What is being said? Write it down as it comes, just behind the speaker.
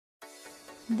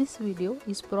This video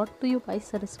is brought to you by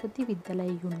Saraswati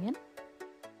Vidyalaya Union.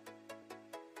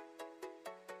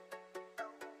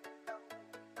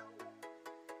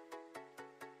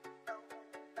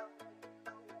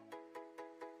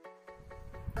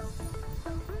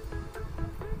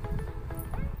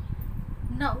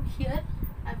 Now here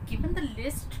I have given the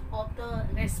list of the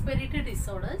respiratory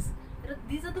disorders.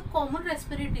 These are the common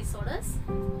respiratory disorders.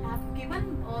 I have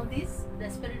given all these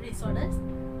respiratory disorders,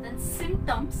 then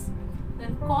symptoms,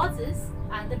 then causes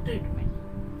and the treatment.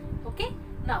 Okay.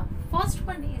 Now first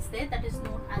one is there, that is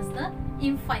known as the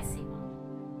emphysema.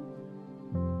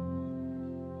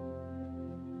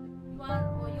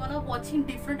 You are watching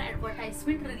different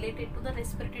advertisement related to the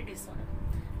respiratory disorder,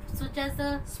 such as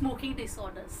the smoking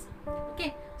disorders.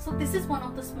 Okay, so this is one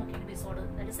of the smoking disorders,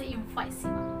 that is the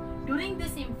emphysema. During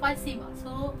this emphysema,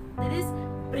 so there is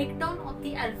breakdown of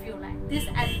the alveoli. This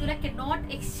alveoli cannot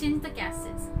exchange the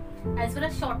gases, as well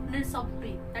as shortness of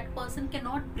breath. That person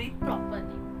cannot breathe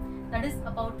properly. That is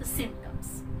about the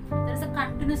symptoms. There is a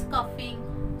continuous coughing,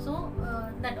 so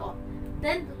that all.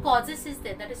 Then the causes is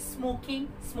there, that is smoking.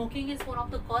 Smoking is one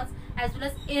of the cause, as well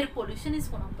as air pollution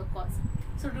is one of the cause.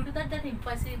 So due to that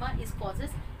emphysema is causes.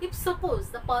 If suppose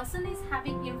the person is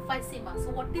having emphysema, so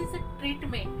what is the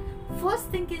treatment? First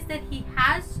thing is that he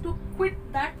has to quit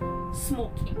that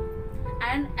smoking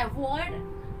and avoid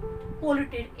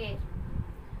polluted air,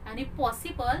 and if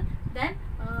possible then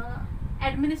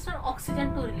administer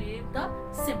oxygen to relieve the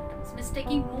symptoms, means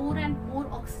taking more and more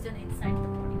oxygen inside the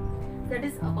body. That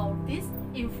is about this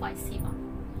emphysema.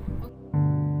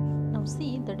 Now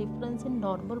see the difference in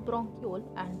normal bronchiole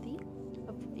and the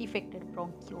affected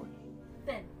bronchiole.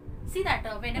 Then see that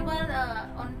whenever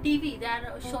on TV they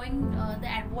are showing the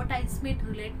advertisement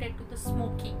related to the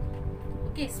smoking.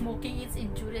 Okay, smoking is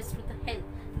injurious to the health.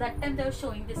 That time they are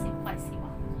showing this emphysema.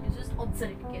 You just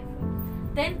observe it carefully.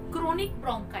 Then chronic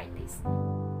bronchitis.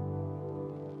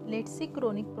 Let's see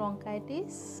chronic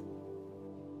bronchitis.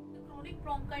 The chronic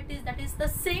bronchitis, that is the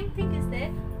same thing is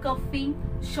there, coughing,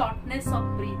 shortness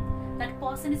of breath. That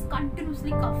person is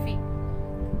continuously coughing.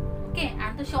 Okay,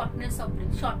 and the shortness of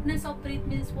breath. Shortness of breath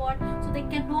means what? So they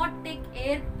cannot take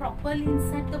air properly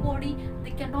inside the body.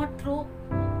 They cannot throw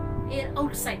air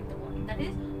outside the body. That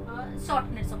is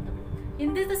shortness of the breath.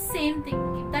 In this the same thing.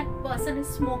 If that person is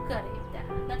smoker,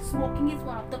 if that smoking is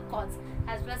one of the cause,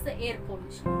 as well as the air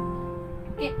pollution.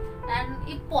 Okay, and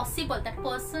if possible, that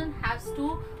person has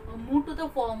to move to the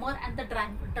warmer and the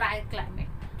dry climate.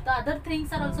 The other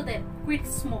things are also there. Quit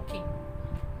smoking.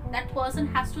 That person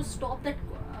has to stop that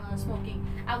smoking,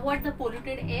 avoid the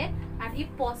polluted air, and if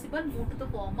possible move to the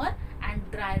warmer and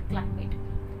drier climate.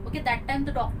 Okay, that time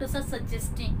the doctors are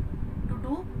suggesting to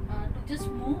do to just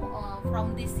move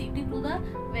from the city to the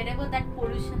wherever that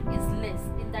pollution is less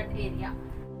in that area.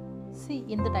 See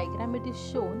in the diagram it is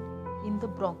shown in the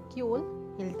bronchiole,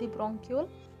 healthy bronchiole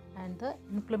and the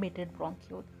inflamed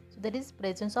bronchiole. So there is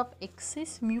presence of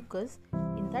excess mucus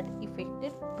in that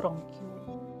affected bronchiole.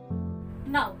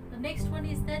 Now the next one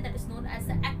is there, that is known as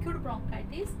the acute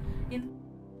bronchitis.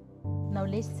 Now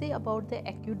let's say about the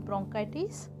acute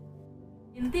bronchitis.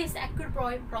 In this acute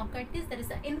bronchitis, there is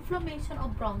the inflammation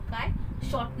of bronchi,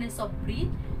 shortness of breath,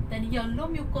 then yellow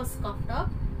mucus coughed up.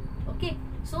 Okay,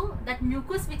 so that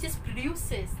mucus which is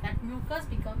produces, that mucus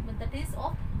that is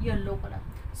of yellow color.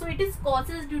 So it is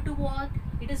causes due to what?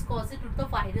 It is causes due to the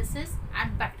viruses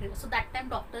and bacteria. So that time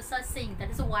doctors are saying that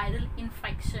is a viral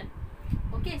infection.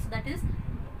 Okay, so that is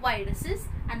viruses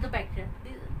and the bacteria.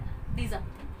 These are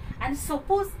things. And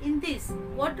suppose in this,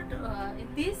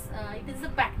 it is a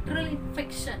bacterial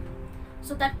infection.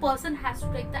 So that person has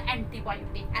to take the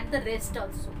antibiotic and the rest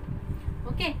also.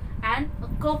 Okay, and a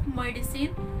cough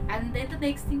medicine, and then the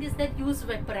next thing is that use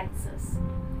vaporizers.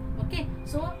 Okay,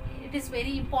 so it is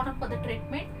very important for the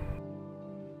treatment.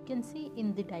 You can see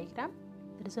in the diagram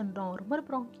there is a normal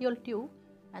bronchial tube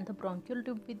and the bronchial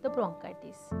tube with the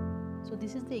bronchitis. So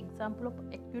this is the example of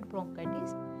acute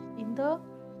bronchitis. In the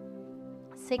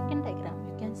second diagram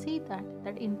you can see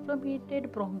that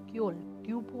inflamed bronchiole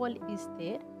tube wall is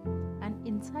there, and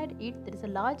inside it there is a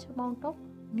large amount of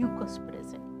mucus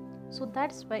present. So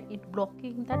that's why it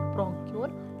blocking that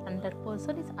bronchiole, and that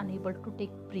person is unable to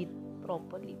take breath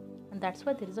properly, and that's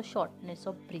why there is a shortness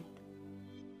of breath.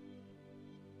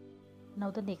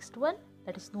 Now the next one,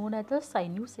 that is known as the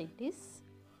sinusitis.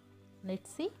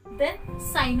 Let's see. Then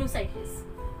sinusitis.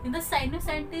 In the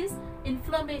sinusitis,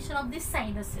 inflammation of the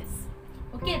sinuses.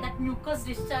 Okay, that mucus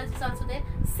discharge is also there.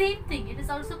 Same thing, it is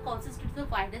also causes due to the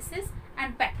viruses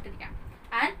and bacteria.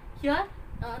 And here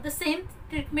the same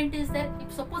treatment is there.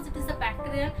 If suppose it is the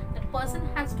bacterial, that person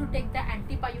has to take the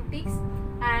antibiotics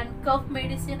and cough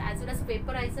medicine as well as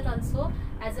vaporizer also,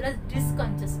 as well as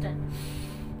discongestant.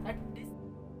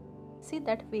 See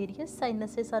that various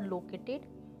sinuses are located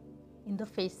in the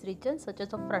face region, such as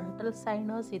the frontal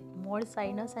sinus, ethmoid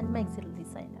sinus and maxillary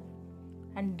sinus.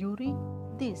 And during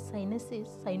this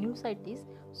sinusitis,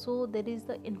 so there is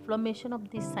the inflammation of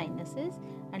these sinuses,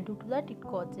 and due to that it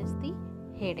causes the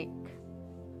headache.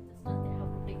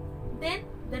 Then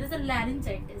there is a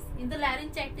laryngitis. In the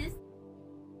laryngitis,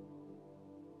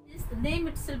 the name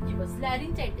itself gives us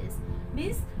laryngitis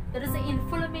means there is an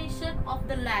inflammation of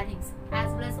the larynx as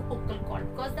well as the vocal cord,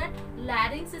 because that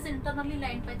larynx is internally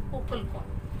lined by the vocal cord.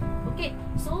 Okay,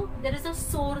 so there is a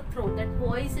sore throat, that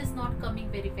voice is not coming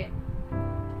very well.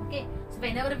 Okay, so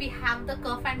whenever we have the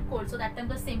cough and cold, so that time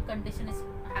the same condition is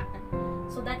happen.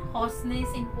 So that hoarseness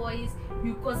in voice,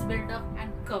 mucus buildup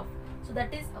and cough. So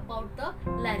that is about the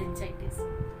laryngitis.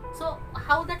 So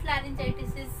how that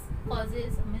laryngitis is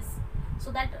causes means,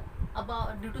 so that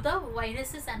about due to the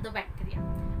viruses and the bacteria.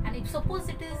 And if suppose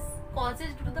it is causes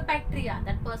due to the bacteria,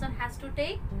 that person has to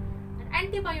take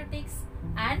antibiotics,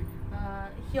 and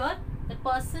here the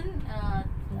person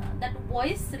that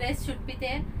voice rest should be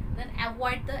there. Then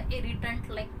avoid the irritant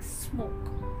like smoke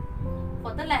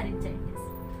for the laryngitis.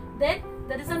 Then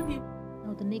there is a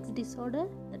now the next disorder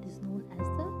that is known as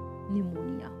the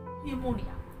pneumonia.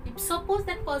 Pneumonia. If suppose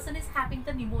that person is having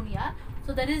the pneumonia,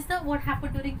 so there is the what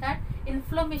happened during that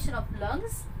inflammation of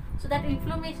lungs. So that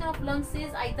inflammation of lungs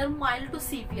is either mild to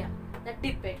severe, that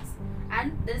depends.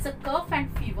 And there is a cough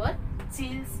and fever,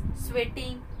 chills,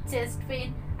 sweating, chest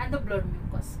pain and the blood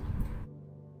mucus.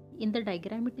 In the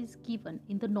diagram it is given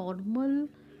in the normal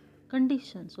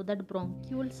condition, so that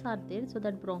bronchioles are there, so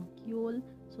that bronchiole,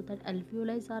 so that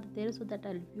alveoli are there, so that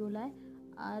alveoli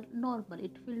are normal,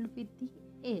 it filled with the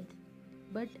air.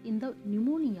 But in the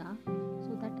pneumonia,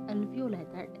 so that alveoli,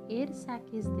 that air sac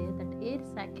is there, that air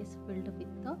sac is filled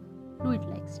with the fluid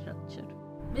like structure.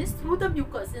 Means through the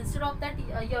mucus instead of that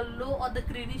yellow or the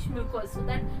greenish mucus, so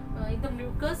that in the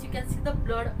mucus you can see the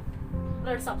blood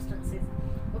substances.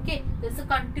 Okay, there is a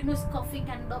continuous coughing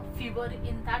and the fever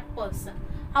in that person.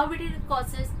 How it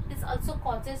causes? It also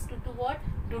causes due to what?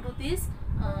 Due to these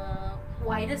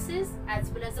viruses as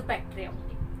well as the bacteria.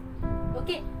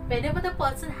 Okay, whenever the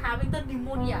person having the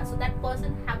pneumonia, so that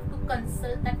person have to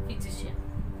consult that physician.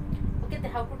 Okay, they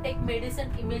have to take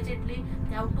medicine immediately.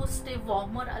 They have to stay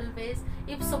warmer always.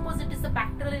 If suppose it is the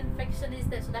bacterial infection is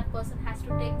there, so that person has to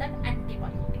take that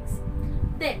antibiotics.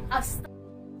 Then asthma.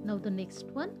 Now the next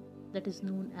one that is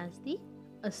known as the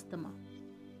asthma.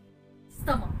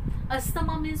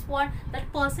 Asthma means what?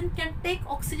 That person can take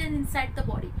oxygen inside the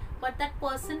body, but that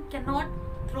person cannot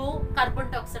throw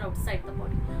carbon dioxide outside the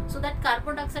body. So that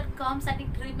carbon dioxide comes and it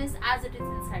remains as it is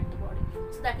inside the body.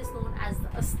 So that is known as the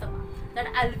asthma. That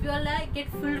alveoli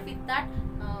get filled with that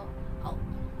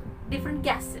different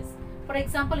gases. For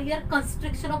example, here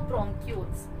constriction of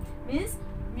bronchioles means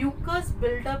mucus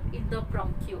build up in the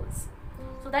bronchioles.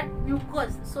 So that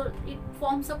mucus, so it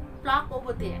forms a plaque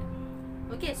over there.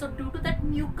 Okay, so due to that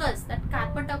mucus, that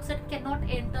carbon dioxide cannot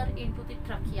enter into the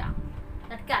trachea.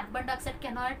 That carbon dioxide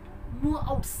cannot move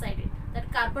outside it.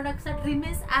 That carbon dioxide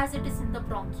remains as it is in the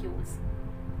bronchioles.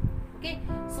 Okay,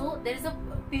 so there is a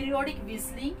periodic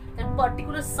whistling, that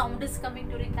particular sound is coming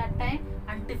during that time,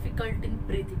 and difficulty in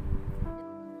breathing.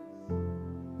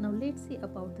 Now let's see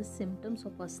about the symptoms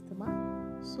of asthma.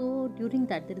 So during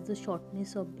that there is a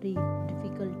shortness of breath,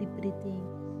 difficulty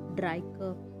breathing, dry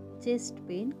cough, chest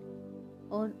pain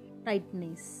or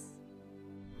tightness.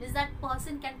 Means that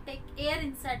person can take air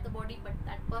inside the body, but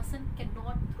that person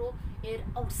cannot throw air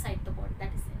outside the body. That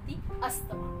is in the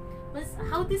asthma. Means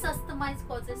how this asthma is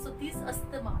causes? So this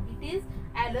asthma, it is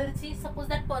allergy. Suppose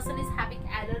that person is having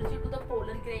allergy to the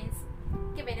pollen grains.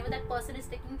 Okay, whenever that person is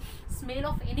taking smell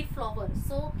of any flower,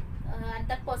 so and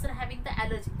that person having the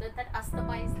allergy, that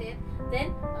asthma is there.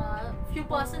 Then few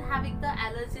person having the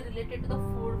allergy related to the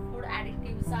food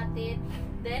additives are there.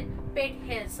 Then pet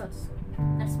hairs also,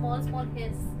 that small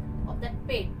hairs of that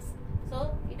pets.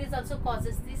 So it is also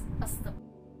causes this asthma.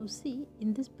 You see,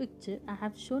 in this picture I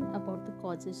have shown about the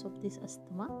causes of this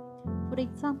asthma. For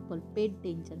example, pet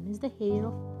danger means the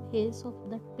hairs of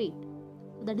that pet,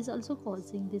 so that is also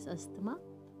causing this asthma.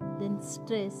 Then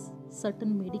stress,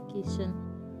 certain medication,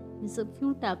 means a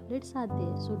few tablets are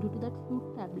there, so due to that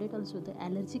few tablet also the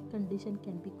allergic condition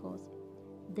can be caused.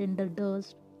 Then the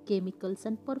dust, chemicals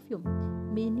and perfume,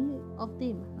 many of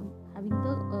them having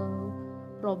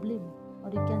the problem, or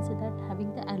you can say that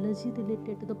having the allergy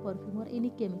related to the perfume or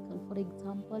any chemical. For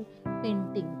example,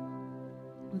 painting,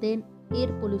 Then air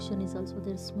pollution is also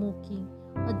there, smoking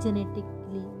or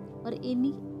genetically or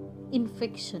any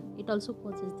infection, it also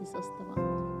causes this asthma.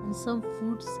 And some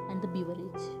foods and the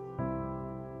beverage.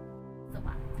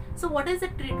 So what is the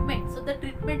treatment? So the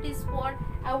treatment is what?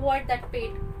 Avoid that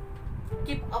pet,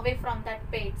 keep away from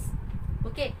that pets.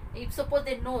 Okay, if suppose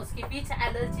they know which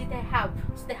allergy they have,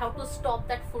 so they have to stop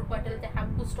that food bottle, they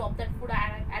have to stop that food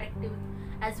additive,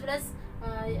 as well as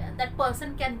that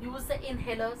person can use the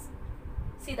inhalers.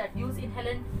 See that, use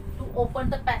inhalant to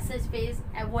open the passageways,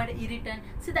 avoid irritant.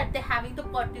 See that they're having the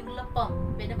particular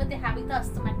pump whenever they're having the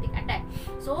asthmatic attack.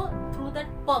 So through that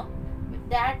pump,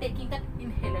 they are taking that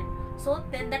inhalant. So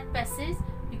then that passage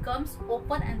becomes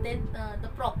open, and then the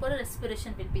proper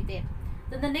respiration will be there.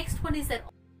 Then the next one is that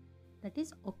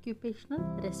is occupational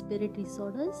respiratory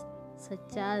disorders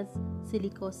such as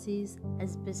silicosis,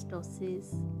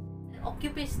 asbestosis.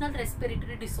 Occupational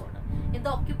respiratory disorder. In the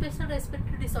occupational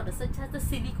respiratory disorder such as the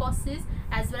silicosis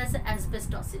as well as the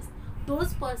asbestosis,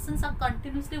 those persons are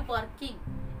continuously working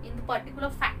in the particular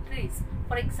factories,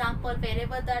 for example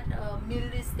wherever that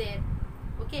mill is there.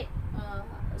 Okay,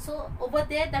 so over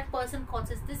there that person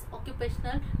causes this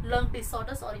occupational lung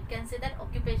disorders, or you can say that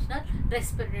occupational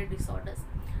respiratory disorders.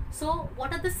 So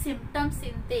what are the symptoms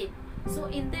in them? So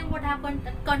in them what happened,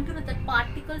 that continue the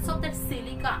particles of that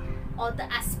silica or the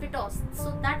asbestos,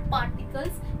 so that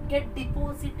particles get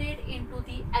deposited into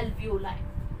the alveoli.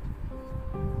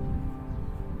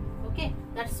 Okay,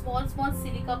 that small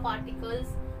silica particles.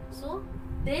 So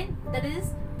then there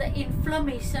is the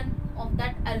inflammation of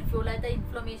that alveoli, the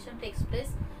inflammation takes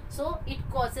place. So it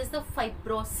causes the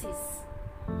fibrosis.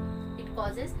 It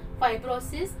causes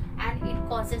fibrosis and it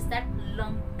causes that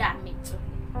lung damage.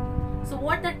 So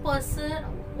what are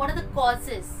the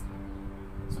causes?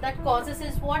 So that causes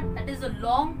is what? That is a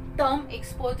long-term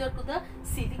exposure to the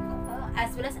silica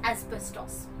as well as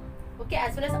asbestos. Okay,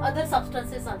 as well as other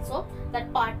substances also,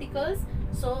 that particles.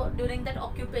 So during that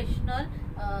occupational,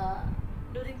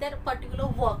 during that particular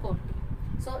work only.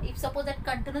 So if suppose that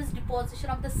continuous deposition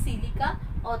of the silica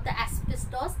or the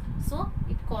asbestos, so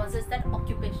it causes that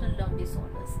occupational lung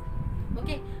disorders.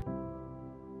 Okay.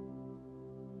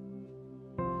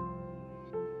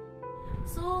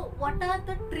 So what are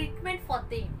the treatment for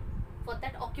them, for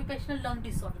that occupational lung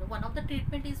disorder? One of the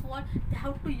treatment is what? They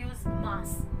have to use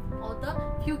mask or the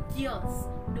few gears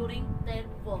during their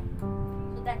work.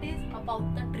 So that is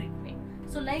about the treatment.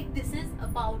 So like this is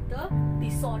about the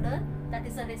disorder, that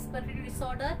is a respiratory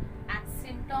disorder, and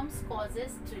symptoms,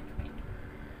 causes, treatment.